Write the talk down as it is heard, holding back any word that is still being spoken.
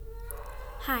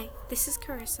Hi, this is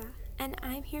Carissa, and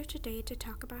I'm here today to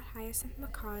talk about Hyacinth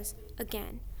Macaws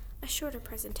again, a shorter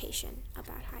presentation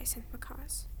about Hyacinth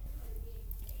Macaws.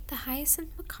 The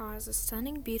Hyacinth Macaw is a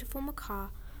stunning, beautiful macaw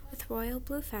with royal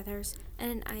blue feathers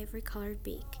and an ivory-colored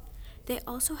beak. They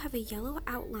also have a yellow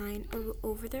outline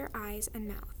over their eyes and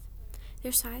mouth.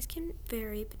 Their size can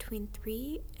vary between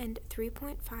 3 and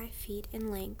 3.5 feet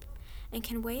in length and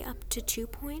can weigh up to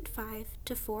 2.5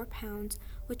 to 4 pounds,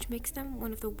 which makes them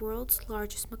one of the world's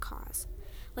largest macaws.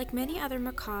 Like many other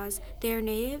macaws, they are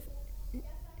native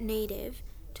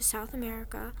to South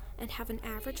America and have an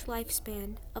average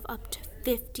lifespan of up to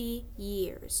 50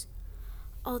 years.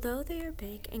 Although they are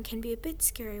big and can be a bit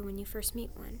scary when you first meet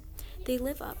one, they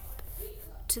live up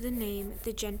to the name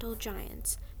the Gentle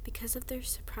Giants because of their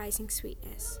surprising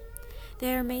sweetness.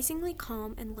 They are amazingly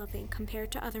calm and loving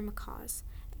compared to other macaws,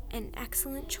 an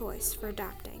excellent choice for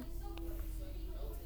adopting.